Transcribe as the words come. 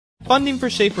Funding for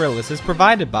Schaefer-Ellis is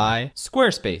provided by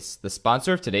Squarespace, the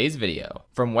sponsor of today's video.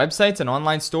 From websites and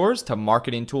online stores to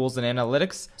marketing tools and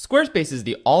analytics, Squarespace is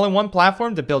the all-in-one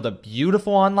platform to build a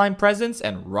beautiful online presence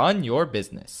and run your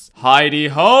business.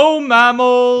 Heidi-ho,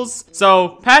 mammals!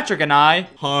 So, Patrick and I,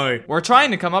 we're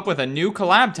trying to come up with a new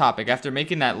collab topic after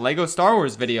making that Lego Star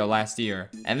Wars video last year.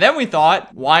 And then we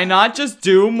thought, why not just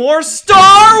do more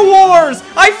Star Wars?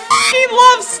 I fucking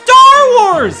love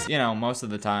Star Wars! You know, most of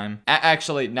the time.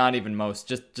 Actually, not even most,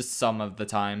 just some of the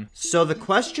time. So the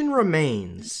question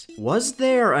remains, was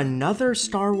there another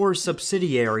Star Wars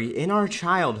subsidiary in our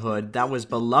childhood that was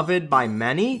beloved by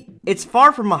many? It's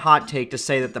far from a hot take to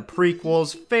say that the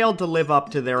prequels failed to live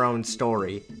up to their own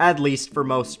story, at least for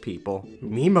most people.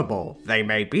 Memeable, they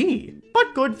may be,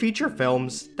 but good feature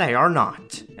films, they are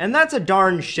not. And that's a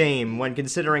darn shame when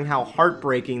considering how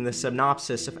heartbreaking the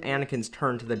synopsis of Anakin's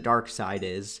turn to the dark side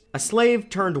is. A slave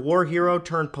turned war hero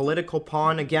turned political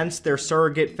pawn against their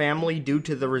surrogate family due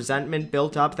to the resentment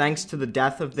built up thanks to the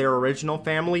death of their original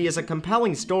family is a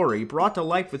compelling story brought to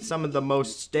life with some of the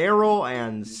most sterile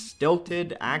and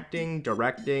stilted acting,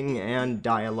 directing, and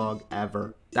dialogue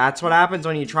ever. That's what happens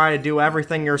when you try to do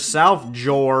everything yourself,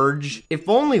 George. If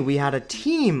only we had a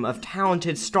team of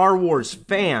talented Star Wars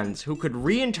fans who could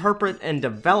reinterpret and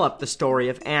develop the story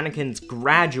of Anakin's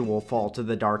gradual fall to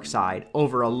the dark side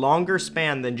over a longer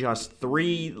span than just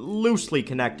 3 loosely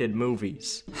connected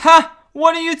movies. Ha!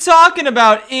 What are you talking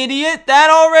about, idiot? That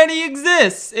already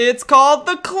exists. It's called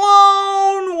the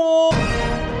Clone Wars.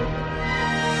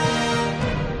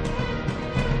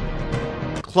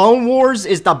 Clone Wars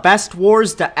is the best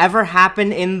wars to ever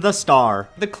happen in the star.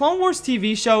 The Clone Wars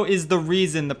TV show is the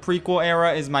reason the prequel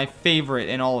era is my favorite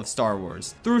in all of Star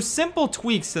Wars. Through simple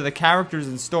tweaks to the characters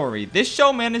and story, this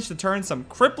show managed to turn some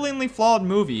cripplingly flawed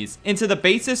movies into the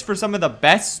basis for some of the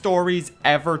best stories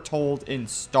ever told in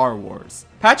Star Wars.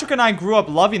 Patrick and I grew up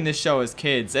loving this show as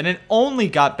kids, and it only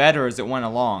got better as it went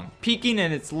along, peaking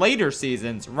in its later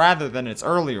seasons rather than its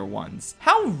earlier ones.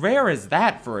 How rare is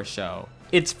that for a show?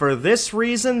 It's for this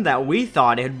reason that we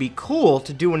thought it'd be cool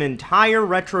to do an entire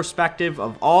retrospective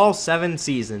of all 7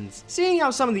 seasons, seeing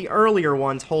how some of the earlier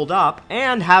ones hold up,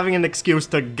 and having an excuse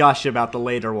to gush about the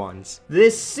later ones.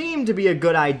 This seemed to be a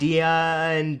good idea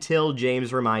until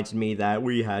James reminded me that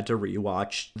we had to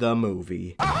rewatch the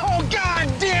movie. Oh, god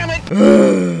damn it!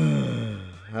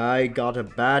 I got a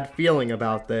bad feeling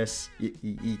about this.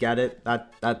 You get it?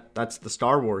 That's the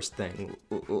Star Wars thing,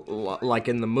 like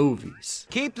in the movies.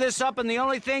 Keep this up and the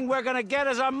only thing we're gonna get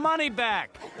is our money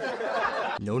back.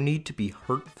 No need to be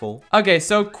hurtful. Okay,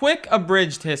 so quick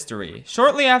abridged history.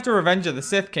 Shortly after Revenge of the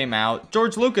Sith came out,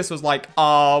 George Lucas was like,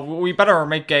 we better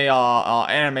make a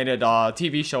animated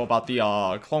TV show about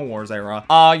the Clone Wars era.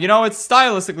 You know, it's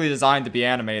stylistically designed to be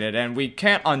animated, and we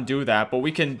can't undo that, but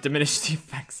we can diminish the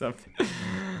effects of it.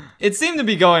 It seemed to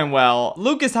be going well.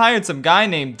 Lucas hired some guy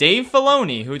named Dave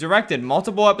Filoni, who directed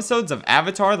multiple episodes of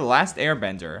Avatar: The Last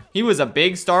Airbender. He was a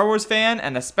big Star Wars fan,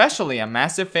 and especially a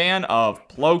massive fan of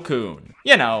Plo Koon.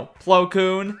 You know, Plo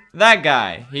Koon, that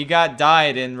guy. He got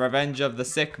died in Revenge of the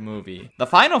Sith movie. The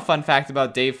final fun fact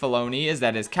about Dave Filoni is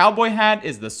that his cowboy hat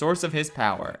is the source of his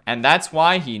power, and that's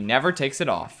why he never takes it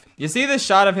off. You see this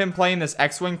shot of him playing this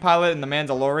X-Wing pilot in The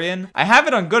Mandalorian? I have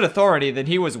it on good authority that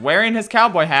he was wearing his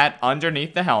cowboy hat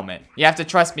underneath the helmet. You have to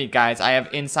trust me, guys. I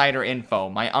have insider info.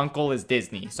 My uncle is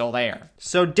Disney, so there.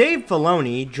 So Dave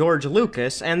Filoni, George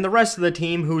Lucas, and the rest of the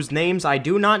team whose names I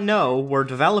do not know were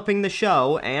developing the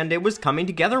show, and it was coming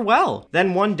together well.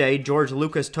 Then one day, George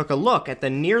Lucas took a look at the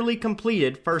nearly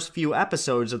completed first few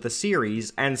episodes of the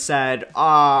series and said,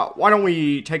 why don't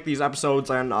we take these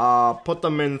episodes and put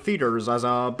them in theaters as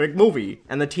a big movie?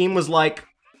 And the team was like,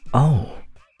 oh.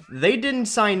 They didn't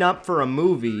sign up for a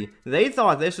movie. They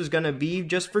thought this was gonna be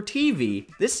just for TV.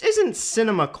 This isn't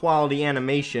cinema quality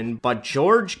animation, but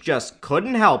George just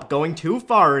couldn't help going too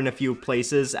far in a few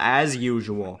places as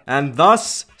usual. And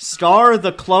thus, Star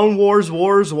the Clone Wars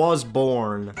was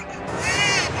born.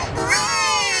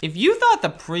 If you thought the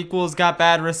prequels got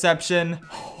bad reception,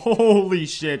 holy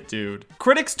shit, dude.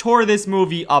 Critics tore this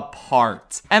movie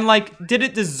apart. And like, did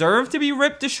it deserve to be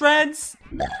ripped to shreds?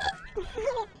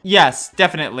 Yes,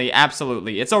 definitely,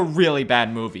 absolutely. It's a really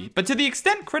bad movie. But to the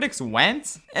extent critics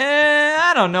went,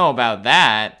 I don't know about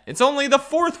that. It's only the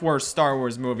 4th worst Star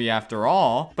Wars movie after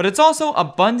all. But it's also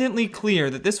abundantly clear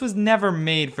that this was never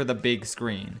made for the big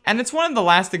screen. And it's one of the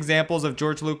last examples of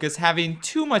George Lucas having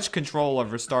too much control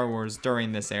over Star Wars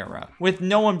during this era, with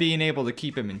no one being able to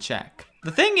keep him in check. The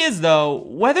thing is though,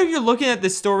 whether you're looking at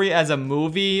this story as a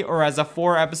movie or as a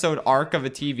 4-episode arc of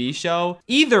a TV show,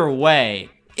 either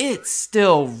way, it's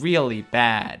still really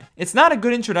bad. It's not a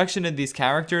good introduction to these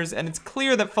characters, and it's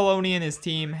clear that Filoni and his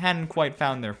team hadn't quite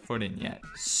found their footing yet.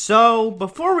 So,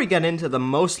 before we get into the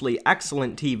mostly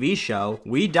excellent TV show,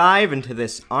 we dive into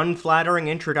this unflattering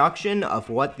introduction of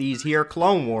what these here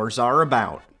Clone Wars are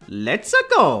about. Let's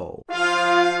go!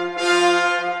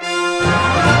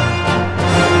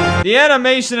 The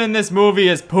animation in this movie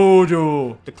is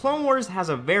poodoo. The Clone Wars has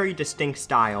a very distinct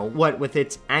style, what with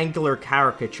its angular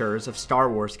caricatures of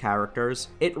Star Wars characters.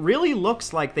 It really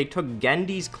looks like they took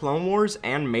Gendy's Clone Wars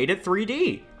and made it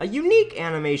 3D. A unique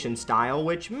animation style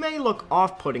which may look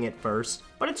off-putting at first,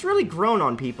 but it's really grown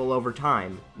on people over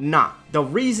time. Nah, the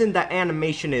reason that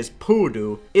animation is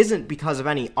poodoo isn't because of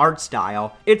any art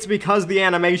style, it's because the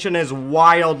animation is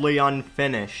wildly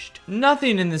unfinished.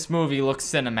 Nothing in this movie looks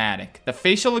cinematic. The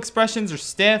facial expressions are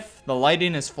stiff, the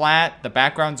lighting is flat, the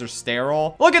backgrounds are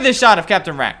sterile. Look at this shot of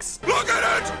Captain Rex. Look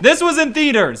at it! This was in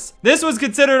theaters. This was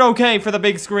considered okay for the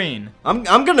big screen. I'm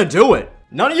gonna do it.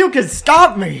 None of you can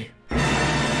stop me!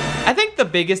 I think the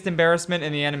biggest embarrassment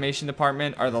in the animation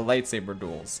department are the lightsaber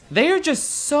duels. They are just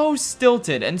so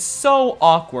stilted and so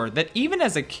awkward that even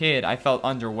as a kid, I felt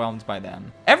underwhelmed by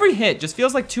them. Every hit just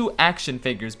feels like two action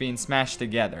figures being smashed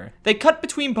together. They cut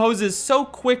between poses so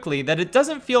quickly that it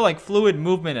doesn't feel like fluid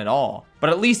movement at all. But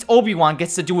at least Obi-Wan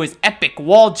gets to do his epic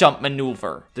wall jump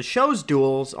maneuver. The show's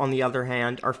duels, on the other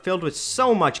hand, are filled with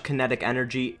so much kinetic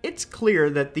energy, it's clear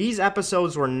that these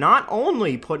episodes were not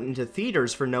only put into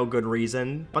theaters for no good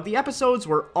reason, but the episodes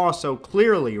were also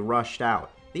clearly rushed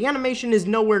out. The animation is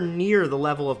nowhere near the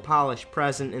level of polish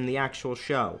present in the actual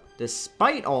show.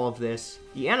 Despite all of this,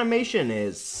 the animation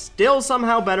is still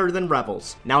somehow better than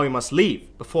Rebels. Now we must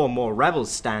leave before more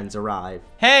Rebels stands arrive.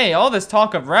 Hey, all this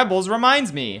talk of Rebels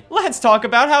reminds me. Let's talk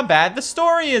about how bad the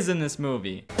story is in this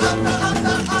movie.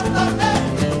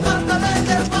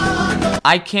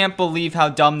 I can't believe how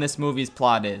dumb this movie's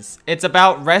plot is. It's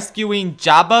about rescuing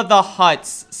Jabba the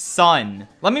Hutt's son.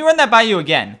 Let me run that by you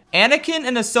again. Anakin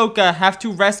and Ahsoka have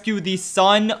to rescue the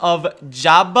son of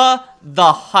Jabba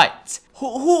the Hutt.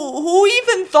 Who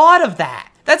even thought of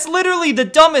that? That's literally the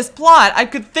dumbest plot I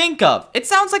could think of. It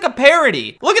sounds like a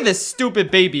parody. Look at this stupid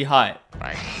baby Hutt.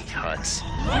 I hate Hutts.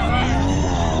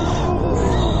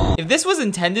 If this was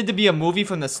intended to be a movie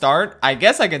from the start, I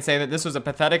guess I can say that this was a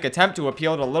pathetic attempt to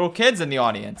appeal to little kids in the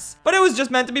audience. But it was just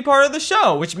meant to be part of the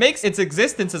show, which makes its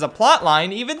existence as a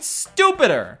plotline even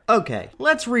stupider. Okay,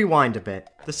 let's rewind a bit.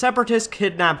 The Separatists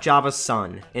kidnap Jabba's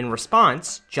son. In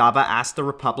response, Jabba asks the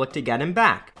Republic to get him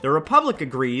back. The Republic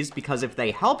agrees because if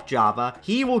they help Jabba,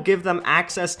 he will give them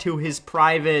access to his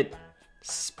private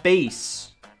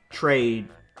space trade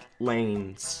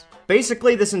lanes.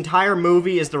 Basically, this entire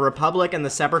movie is the Republic and the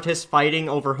Separatists fighting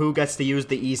over who gets to use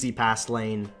the Easy Pass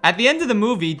lane. At the end of the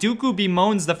movie, Dooku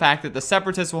bemoans the fact that the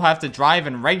Separatists will have to drive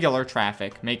in regular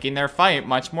traffic, making their fight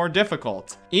much more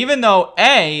difficult. Even though,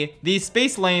 A, these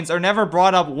space lanes are never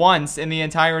brought up once in the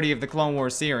entirety of the Clone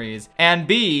Wars series, and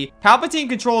B, Palpatine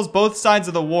controls both sides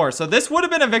of the war, so this would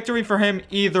have been a victory for him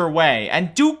either way,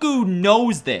 and Dooku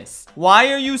knows this.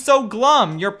 Why are you so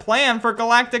glum? Your plan for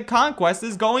galactic conquest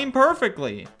is going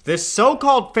perfectly. This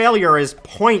so-called failure is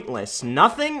pointless.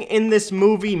 Nothing in this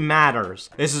movie matters.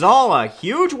 This is all a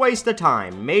huge waste of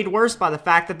time, made worse by the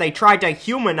fact that they tried to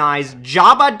humanize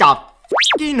Jabba the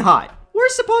f***ing Hutt. We're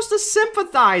supposed to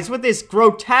sympathize with this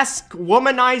grotesque,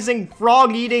 womanizing,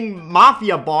 frog-eating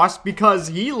mafia boss because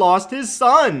he lost his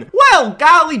son. Well,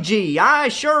 golly gee, I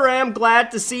sure am glad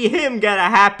to see him get a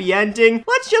happy ending.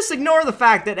 Let's just ignore the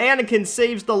fact that Anakin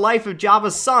saves the life of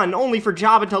Jabba's son only for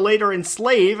Jabba to later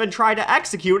enslave and try to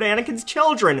execute Anakin's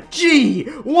children. Gee,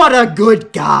 what a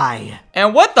good guy.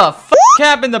 And what the f***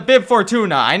 happened to Bib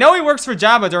Fortuna? I know he works for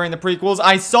Jabba during the prequels.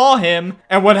 I saw him.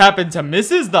 And what happened to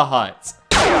Mrs. the Hutt?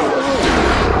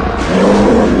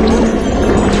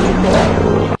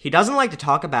 He doesn't like to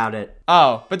talk about it.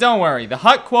 Oh, but don't worry. The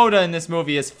Hutt quota in this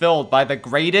movie is filled by the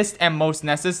greatest and most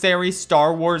necessary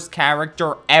Star Wars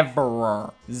character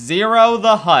ever. Zero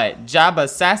the Hutt,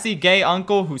 Jabba's sassy gay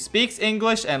uncle who speaks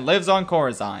English and lives on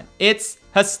Coruscant. It's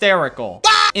hysterical.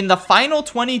 In the final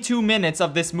 22 minutes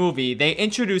of this movie, they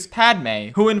introduce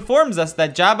Padme, who informs us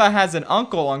that Jabba has an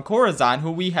uncle on Coruscant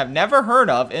who we have never heard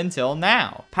of until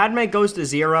now. Padme goes to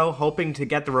Zero hoping to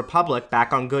get the Republic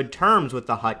back on good terms with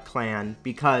the Hutt clan,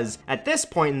 because at this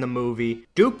point in the movie,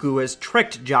 Dooku has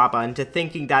tricked Jabba into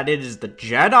thinking that it is the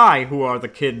Jedi who are the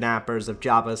kidnappers of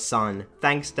Jabba's son,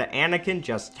 thanks to Anakin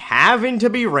just having to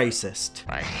be racist.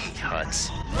 I hate Hutts.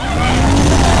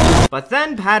 But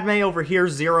then Padme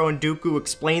overhears Zero and Dooku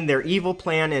explain their evil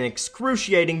plan in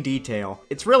excruciating detail.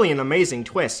 It's really an amazing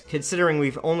twist, considering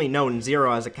we've only known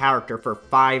Zero as a character for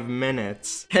 5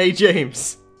 minutes. Hey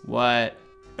James, What?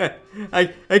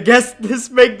 I guess this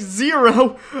makes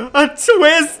Zero a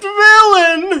twist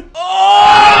villain!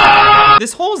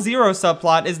 This whole Zero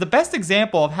subplot is the best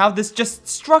example of how this just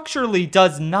structurally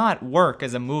does not work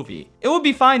as a movie. It would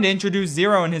be fine to introduce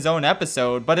Zero in his own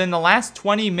episode, but in the last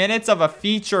 20 minutes of a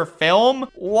feature film?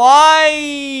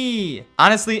 Why?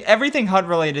 Honestly, everything Hut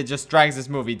related just drags this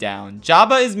movie down.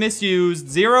 Jabba is misused,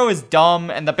 Zero is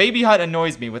dumb, and the baby Hut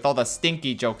annoys me with all the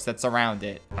stinky jokes that surround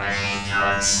it.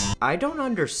 I don't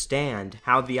understand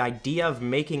how the idea of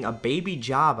making a baby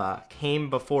Jabba came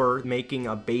before making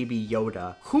a baby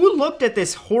Yoda. Who looked at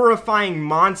this horrifying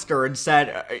monster and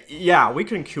said, yeah, we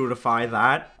can cutify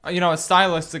that? You know, it's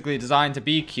stylistically designed to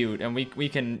be cute, and we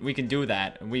can do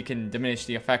that. We can diminish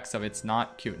the effects of its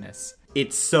not cuteness.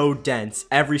 It's so dense.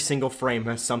 Every single frame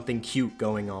has something cute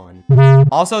going on.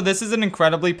 Also, this is an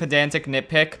incredibly pedantic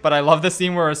nitpick, but I love the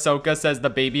scene where Ahsoka says the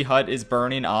baby Hut is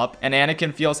burning up, and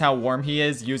Anakin feels how warm he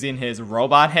is using his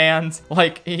robot hands.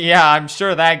 Like, yeah, I'm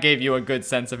sure that gave you a good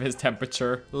sense of his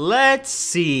temperature. Let's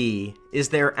see. Is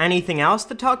there anything else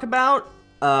to talk about?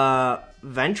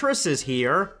 Ventress is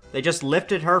here. They just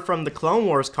lifted her from the Clone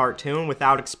Wars cartoon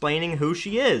without explaining who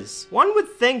she is. One would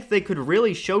think they could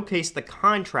really showcase the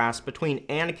contrast between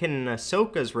Anakin and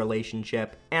Ahsoka's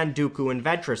relationship and Dooku and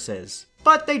Ventress's.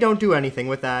 But they don't do anything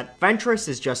with that. Ventress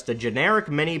is just a generic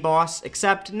mini-boss,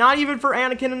 except not even for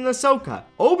Anakin and Ahsoka.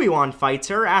 Obi-Wan fights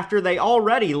her after they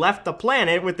already left the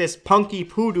planet with this punky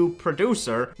poodoo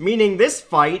producer, meaning this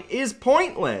fight is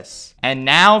pointless. And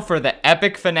now for the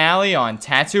epic finale on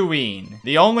Tatooine,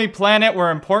 the only planet where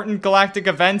important galactic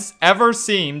events ever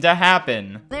seem to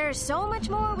happen. There's so much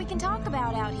more we can talk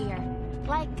about out here.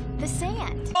 Like the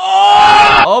sand.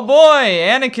 Oh boy,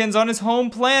 Anakin's on his home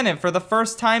planet for the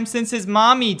first time since his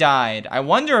mommy died. I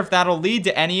wonder if that'll lead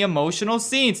to any emotional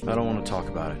scenes. I don't want to talk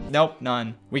about it. Nope,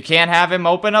 none. We can't have him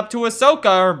open up to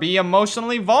Ahsoka or be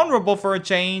emotionally vulnerable for a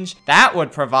change. That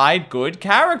would provide good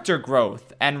character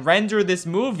growth and render this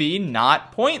movie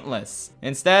not pointless.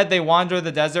 Instead, they wander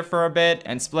the desert for a bit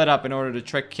and split up in order to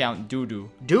trick Count Dooku.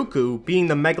 Dooku, being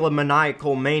the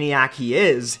megalomaniacal maniac he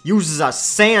is, uses a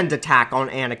sand attack on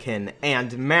Anakin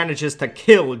and manages to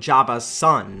kill Jabba's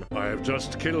son. I have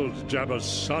just killed Jabba's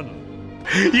son.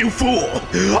 You fool!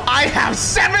 I have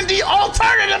 70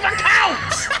 alternative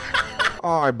accounts!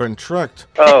 Oh, I've been tricked.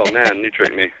 Oh man, you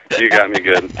tricked me. You got me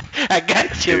good. I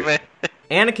got you, man.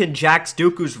 Anakin jacks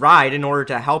Dooku's ride in order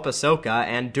to help Ahsoka,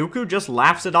 and Dooku just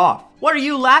laughs it off. What are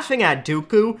you laughing at,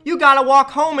 Dooku? You gotta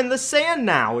walk home in the sand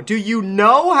now. Do you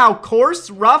know how coarse,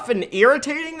 rough, and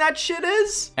irritating that shit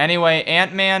is? Anyway,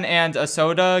 Ant-Man and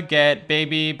Ahsoka get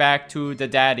baby back to the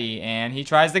daddy, and he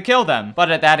tries to kill them. But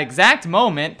at that exact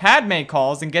moment, Padme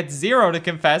calls and gets Zero to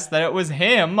confess that it was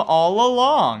him all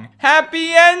along.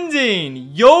 Happy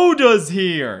ending! Yoda's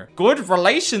here! Good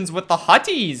relations with the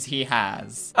Hutties he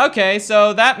has. Okay,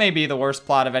 so that may be the worst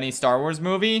plot of any Star Wars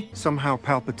movie. Somehow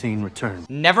Palpatine returned.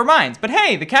 Never mind. But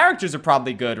hey, the characters are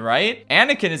probably good, right?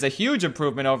 Anakin is a huge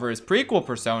improvement over his prequel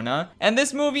persona, and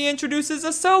this movie introduces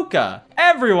Ahsoka.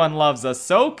 Everyone loves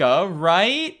Ahsoka,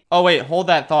 right? Oh wait, hold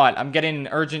that thought. I'm getting an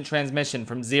urgent transmission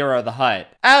from Zero the Hutt.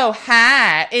 Oh,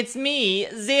 hi, it's me,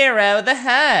 Zero the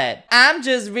Hutt. I'm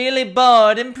just really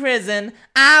bored in prison.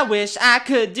 I wish I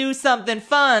could do something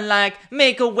fun like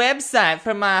make a website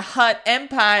for my Hutt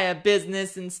Empire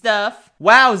business and stuff.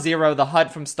 Wow, Zero the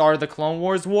Hutt from Star of the Clone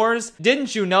Wars.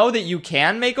 Didn't you know that you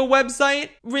can make a website?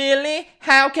 Really?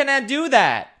 How can I do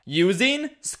that? Using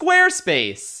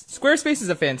Squarespace. Squarespace is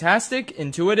a fantastic,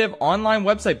 intuitive online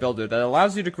website builder that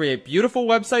allows you to create beautiful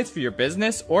websites for your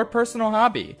business or personal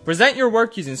hobby. Present your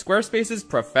work using Squarespace's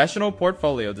professional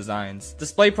portfolio designs.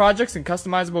 Display projects in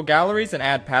customizable galleries and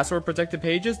add password-protected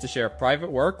pages to share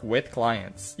private work with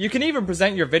clients. You can even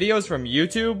present your videos from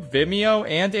YouTube, Vimeo,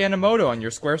 and Animoto on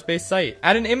your Squarespace site.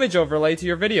 Add an image overlay to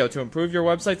your video to improve your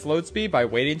website's load speed by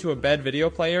waiting to embed video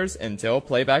players until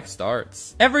playback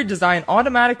starts. Every design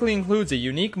automatically includes a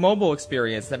unique mobile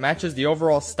experience that matches the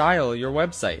overall style of your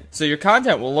website, so your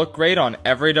content will look great on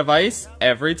every device,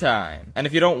 every time. And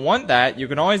if you don't want that, you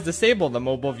can always disable the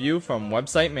mobile view from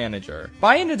Website Manager.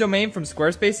 Buying a domain from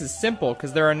Squarespace is simple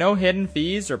because there are no hidden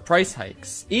fees or price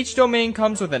hikes. Each domain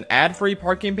comes with an ad-free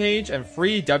parking page and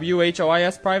free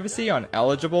WHOIS privacy on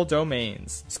eligible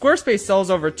domains. Squarespace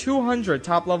sells over 200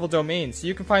 top-level domains, so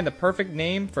you can find the perfect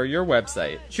name for your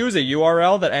website. Choose a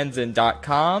URL that ends in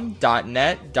 .com,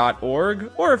 .net,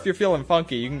 .net.org, or if you're feeling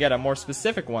funky, you can get a more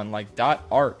specific one like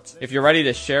 .art. If you're ready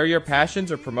to share your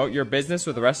passions or promote your business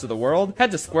with the rest of the world,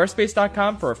 head to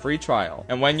squarespace.com for a free trial.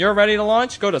 And when you're ready to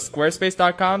launch, go to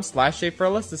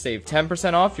squarespace.com/shapeferless to save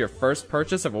 10% off your first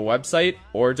purchase of a website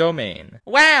or domain.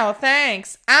 Wow,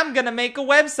 thanks. I'm gonna make a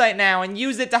website now and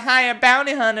use it to hire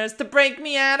bounty hunters to break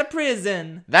me out of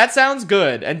prison. That sounds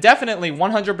good, and definitely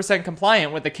 100%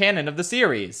 compliant with the canon of the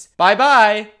series.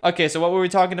 Bye-bye. Okay, so what were we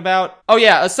talking about? Oh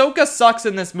yeah, Ahsoka sucks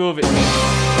in this movie.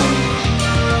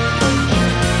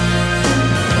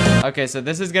 Okay, so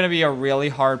this is gonna be a really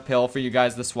hard pill for you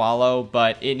guys to swallow,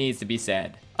 but it needs to be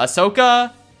said.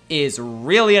 Ahsoka is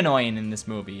really annoying in this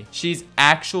movie. She's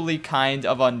actually kind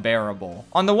of unbearable.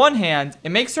 On the one hand,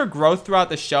 it makes her growth throughout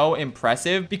the show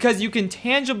impressive because you can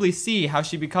tangibly see how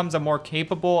she becomes a more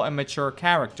capable and mature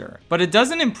character. But it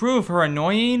doesn't improve her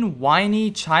annoying, whiny,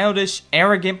 childish,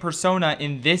 arrogant persona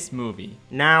in this movie.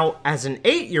 Now, as an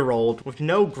 8-year-old with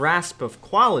no grasp of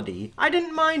quality, I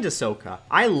didn't mind Ahsoka.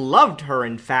 I loved her,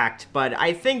 in fact, but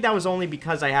I think that was only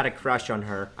because I had a crush on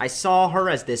her. I saw her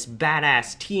as this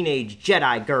badass teenage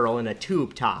Jedi girl in a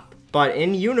tube top. But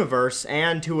in universe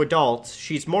and to adults,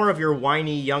 she's more of your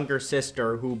whiny younger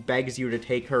sister who begs you to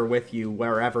take her with you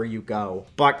wherever you go,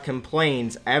 but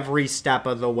complains every step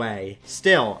of the way.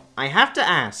 Still, I have to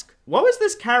ask, what was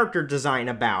this character design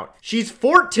about? She's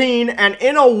 14 and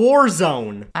in a war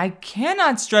zone! I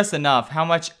cannot stress enough how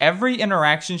much every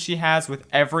interaction she has with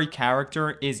every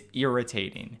character is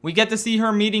irritating. We get to see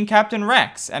her meeting Captain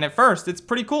Rex, and at first it's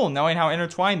pretty cool knowing how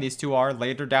intertwined these two are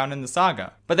later down in the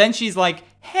saga. But then she's like,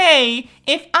 hey,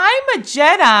 if I'm a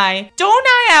Jedi, don't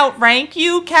I outrank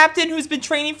you, Captain, who's been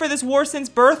training for this war since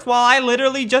birth while I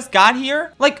literally just got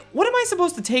here? Like, what am I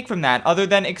supposed to take from that other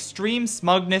than extreme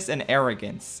smugness and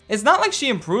arrogance? It's not like she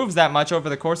improves that much over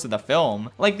the course of the film.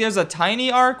 Like, there's a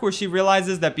tiny arc where she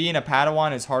realizes that being a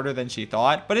Padawan is harder than she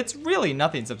thought, but it's really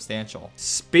nothing substantial.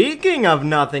 Speaking of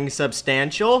nothing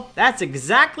substantial, that's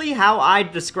exactly how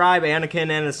I'd describe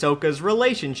Anakin and Ahsoka's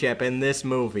relationship in this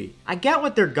movie. I get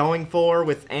what they're going for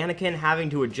with Anakin having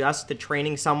to adjust to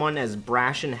training someone as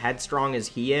brash and headstrong as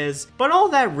he is, but all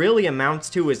that really amounts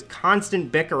to is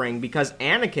constant bickering because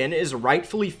Anakin is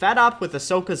rightfully fed up with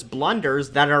Ahsoka's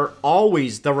blunders that are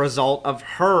always the result of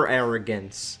her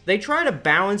arrogance. They try to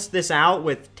balance this out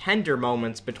with tender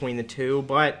moments between the two,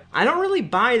 but I don't really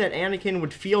buy that Anakin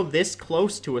would feel this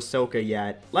close to Ahsoka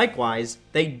yet. Likewise,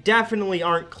 they definitely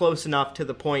aren't close enough to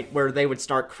the point where they would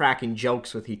start cracking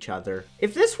jokes with each other.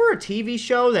 If this were a TV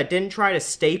show that didn't try to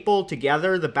staple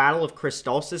together the Battle of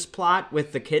Crystossus plot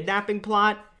with the kidnapping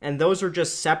plot, and those are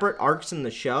just separate arcs in the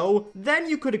show, then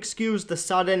you could excuse the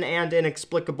sudden and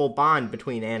inexplicable bond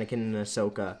between Anakin and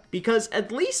Ahsoka. Because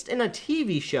at least in a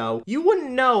TV show, you wouldn't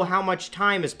know how much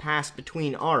time has passed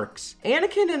between arcs.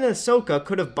 Anakin and Ahsoka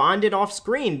could have bonded off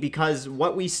screen because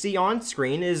what we see on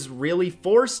screen is really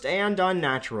forced and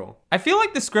unnatural. I feel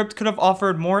like the script could have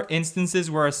offered more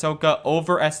instances where Ahsoka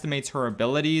overestimates her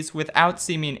abilities without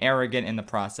seeming arrogant in the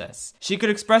process. She could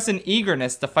express an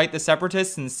eagerness to fight the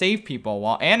Separatists and save people,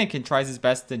 while Anakin tries his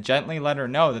best to gently let her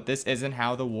know that this isn't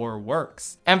how the war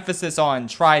works. Emphasis on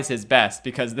tries his best,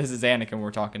 because this is Anakin we're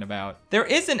talking about. There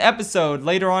is an episode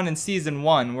later on in season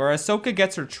 1 where Ahsoka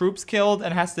gets her troops killed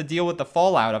and has to deal with the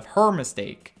fallout of her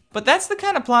mistake. But that's the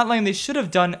kind of plotline they should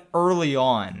have done early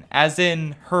on, as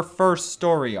in her first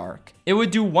story arc. It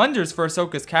would do wonders for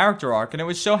Ahsoka's character arc, and it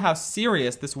would show how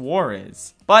serious this war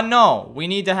is. But no, we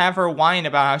need to have her whine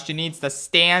about how she needs to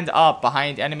stand up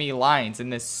behind enemy lines in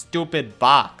this stupid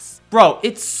box. Bro,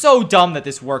 it's so dumb that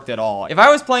this worked at all. If I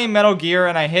was playing Metal Gear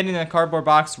and I hid in a cardboard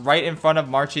box right in front of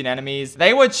marching enemies,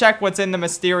 they would check what's in the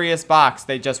mysterious box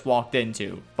they just walked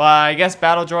into. But I guess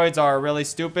battle droids are really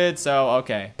stupid, so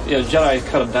okay. Yeah, Jedi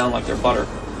cut them down like they're butter.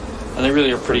 And they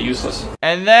really are pretty useless.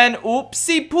 And then,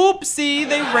 oopsie poopsie,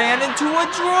 they ran into a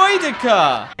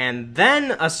droideka! And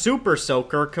then a Super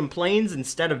Soaker complains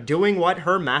instead of doing what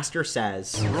her master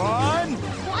says. Run!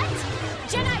 What?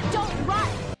 Jedi don't run!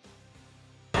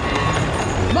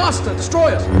 Master,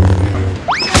 destroy us!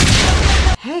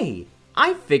 Hey,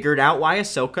 I figured out why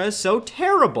Ahsoka is so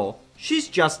terrible. She's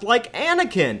just like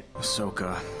Anakin.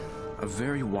 Ahsoka, a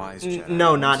very wise Jedi.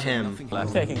 No, not him.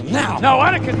 Now! No,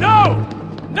 Anakin, no!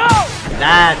 No!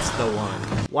 That's the one.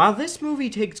 While this movie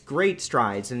takes great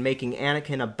strides in making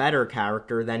Anakin a better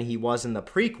character than he was in the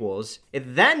prequels,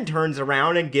 it then turns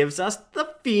around and gives us the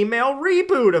female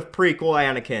reboot of prequel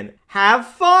Anakin. Have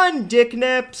fun, dick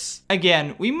nips!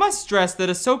 Again, we must stress that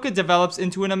Ahsoka develops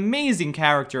into an amazing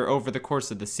character over the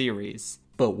course of the series.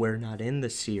 But we're not in the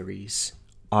series,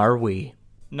 are we?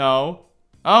 No.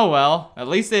 Oh well, at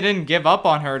least they didn't give up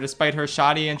on her despite her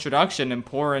shoddy introduction and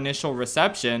poor initial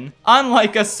reception.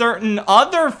 Unlike a certain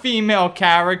other female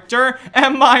character,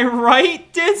 am I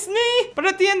right, Disney? But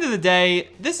at the end of the day,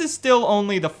 this is still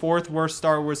only the 4th worst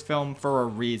Star Wars film for a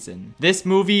reason. This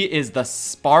movie is the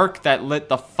spark that lit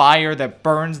the fire that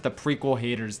burns the prequel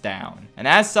haters down. And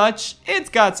as such, it's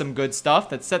got some good stuff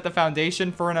that set the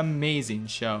foundation for an amazing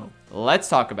show. Let's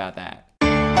talk about that.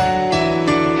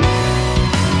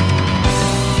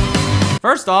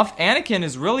 First off, Anakin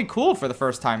is really cool for the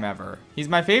first time ever. He's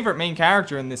my favorite main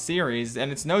character in this series,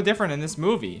 and it's no different in this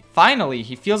movie. Finally,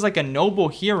 he feels like a noble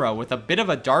hero with a bit of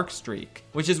a dark streak,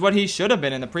 which is what he should have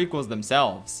been in the prequels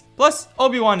themselves. Plus,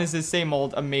 Obi-Wan is his same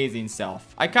old amazing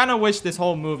self. I kinda wish this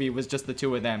whole movie was just the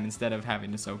two of them instead of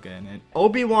having Ahsoka in it.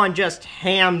 Obi-Wan just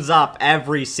hams up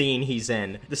every scene he's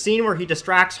in. The scene where he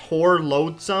distracts Hor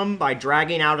Loathsome by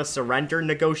dragging out a surrender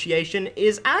negotiation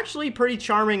is actually pretty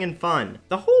charming and fun.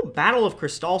 The whole Battle of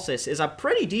Crystalsis is a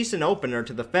pretty decent opener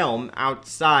to the film,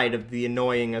 outside of the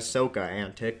annoying Ahsoka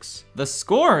antics. The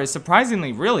score is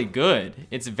surprisingly really good.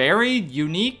 It's very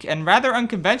unique and rather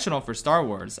unconventional for Star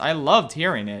Wars. I loved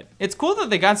hearing it. It's cool that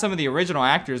they got some of the original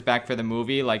actors back for the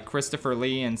movie, like Christopher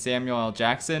Lee and Samuel L.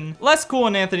 Jackson. Less cool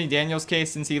in Anthony Daniels'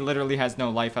 case since he literally has no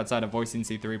life outside of voicing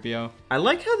C-3PO. I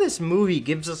like how this movie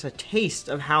gives us a taste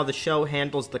of how the show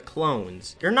handles the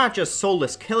clones. They're not just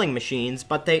soulless killing machines,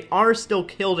 but they are still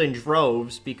killed in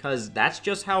droves because that's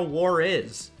just how war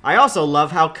is. I also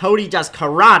love how Cody does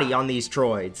karate on these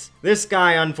droids. This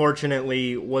guy,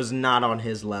 unfortunately, was not on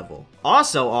his level.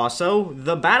 Also,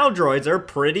 the battle droids are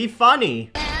pretty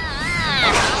funny.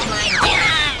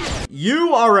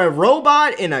 You are a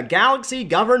robot in a galaxy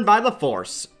governed by the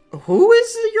Force. Who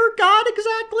is your god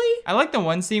exactly? I like the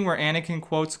one scene where Anakin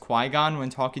quotes Qui-Gon when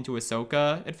talking to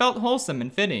Ahsoka. It felt wholesome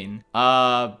and fitting.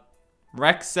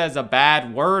 Rex says a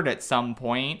bad word at some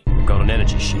point. Got an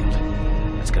energy shield.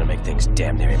 That's gonna make things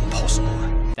damn near impossible.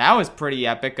 That was pretty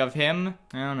epic of him.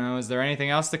 I don't know, is there anything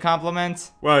else to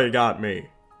compliment? Well, you got me.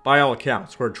 By all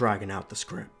accounts, we're dragging out the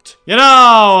script. You know,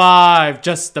 I've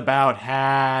just about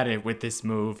had it with this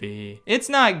movie. It's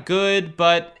not good,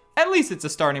 but at least it's a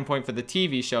starting point for the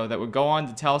TV show that would go on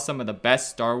to tell some of the best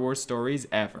Star Wars stories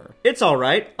ever. It's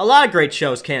alright. A lot of great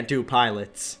shows can't do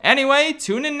pilots. Anyway,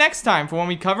 tune in next time for when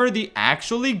we cover the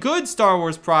actually good Star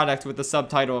Wars product with the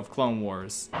subtitle of Clone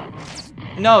Wars.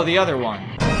 No, the other one.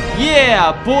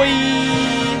 Yeah, boy!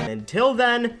 Until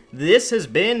then, this has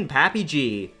been Pappy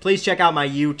G. Please check out my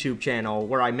YouTube channel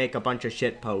where I make a bunch of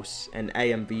shit posts and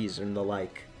AMVs and the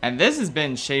like. And this has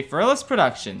been Schaeferless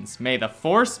Productions. May the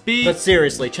Force be... But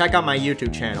seriously, check out my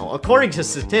YouTube channel. According to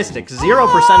statistics, 0%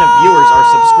 of viewers are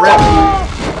subscribed.